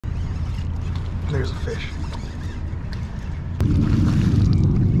There's a fish.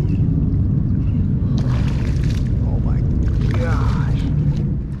 Oh my gosh.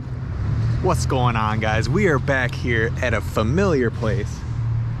 What's going on, guys? We are back here at a familiar place.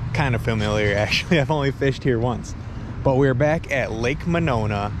 Kind of familiar, actually. I've only fished here once. But we're back at Lake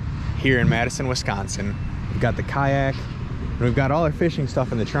Monona here in Madison, Wisconsin. We've got the kayak, and we've got all our fishing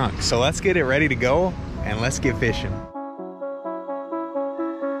stuff in the trunk. So let's get it ready to go, and let's get fishing.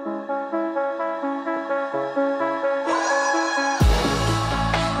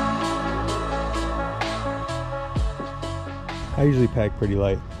 I usually pack pretty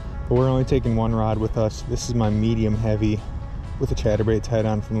light, but we're only taking one rod with us. This is my medium heavy with a chatterbait tied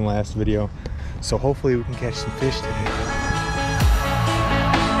on from the last video. So hopefully we can catch some fish today.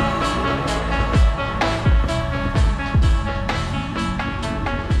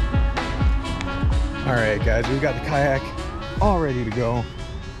 All right, guys, we've got the kayak all ready to go.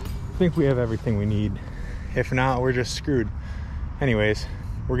 I think we have everything we need. If not, we're just screwed. Anyways,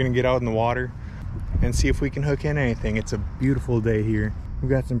 we're gonna get out in the water and see if we can hook in anything. It's a beautiful day here.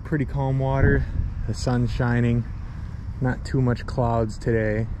 We've got some pretty calm water. The sun's shining. Not too much clouds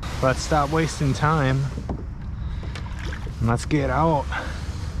today. Let's stop wasting time and let's get out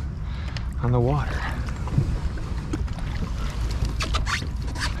on the water.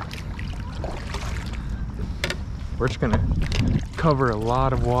 We're just gonna cover a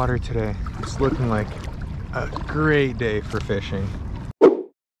lot of water today. It's looking like a great day for fishing.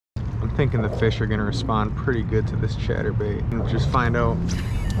 I'm thinking the fish are gonna respond pretty good to this chatterbait and just find out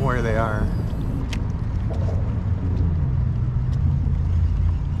where they are.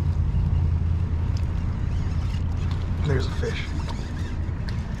 There's a fish.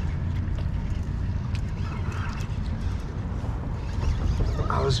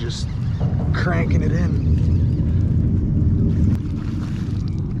 I was just cranking it in.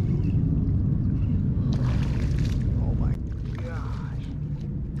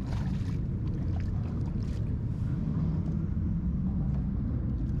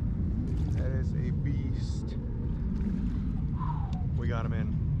 Got him in.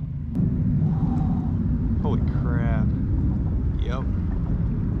 Holy crap. Yep.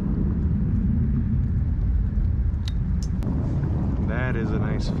 That is a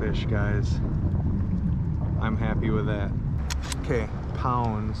nice fish, guys. I'm happy with that. Okay,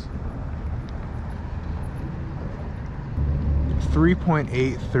 pounds.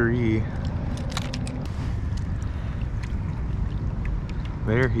 3.83.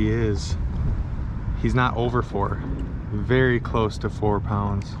 There he is. He's not over 4. Very close to 4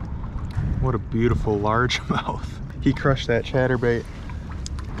 pounds. What a beautiful largemouth. He crushed that chatterbait.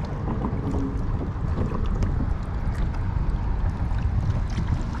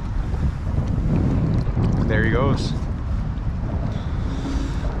 There he goes.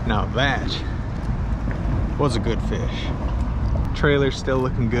 Now that was a good fish. Trailer's still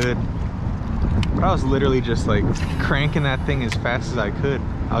looking good. But I was literally just like cranking that thing as fast as I could.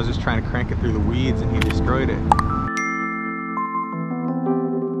 I was just trying to crank it through the weeds and he destroyed it.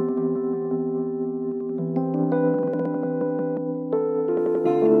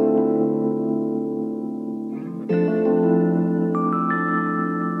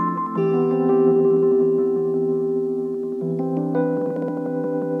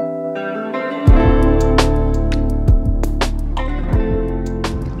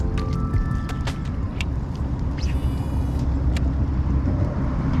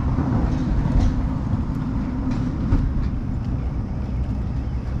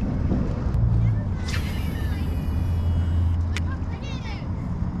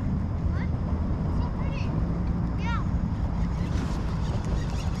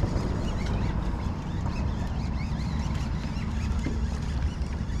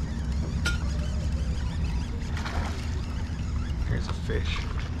 There's a fish.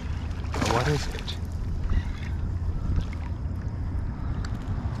 What is it?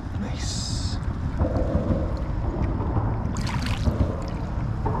 Nice.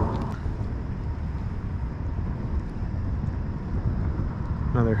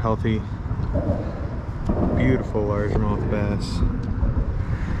 Another healthy, beautiful largemouth bass.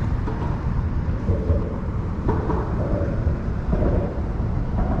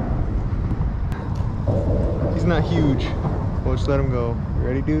 He's not huge. We'll just let him go. You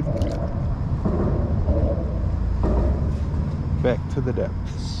ready, dude? Back to the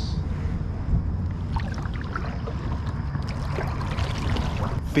depths.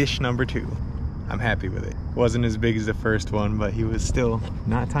 Fish number 2. I'm happy with it. Wasn't as big as the first one, but he was still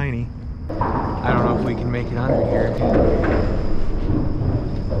not tiny. I don't know if we can make it under here.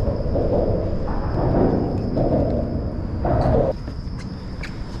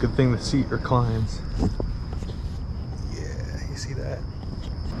 Good thing the seat reclines. Yeah, you see that?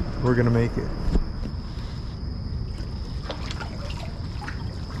 We're gonna make it.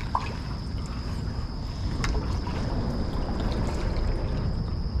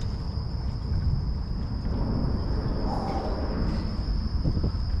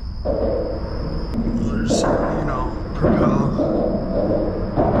 We'll just, you know, propel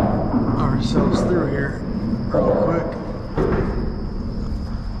ourselves through here real quick.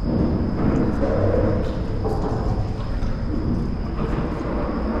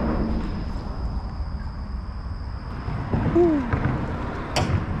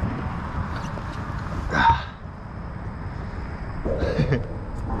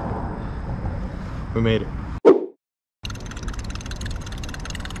 We made it.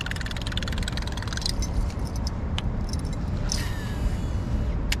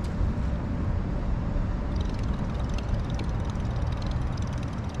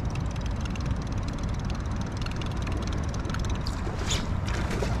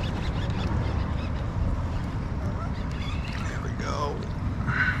 There we go.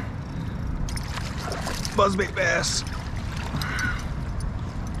 Buzzbait bass.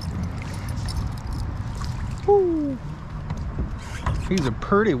 Woo. He's a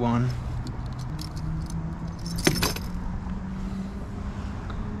pretty one.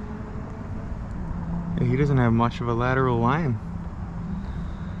 He doesn't have much of a lateral line,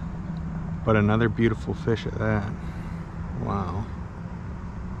 but another beautiful fish at that. Wow.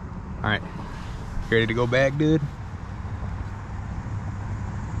 All right, you ready to go back, dude?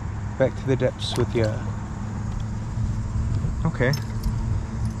 Back to the depths with ya. Okay.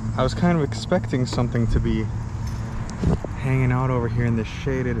 I was kind of expecting something to be hanging out over here in this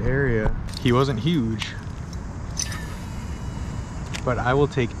shaded area. He wasn't huge, but I will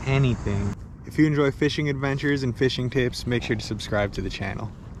take anything. If you enjoy fishing adventures and fishing tips, make sure to subscribe to the channel.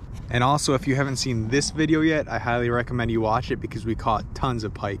 And also, if you haven't seen this video yet, I highly recommend you watch it because we caught tons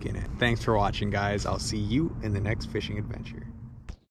of pike in it. Thanks for watching, guys. I'll see you in the next fishing adventure.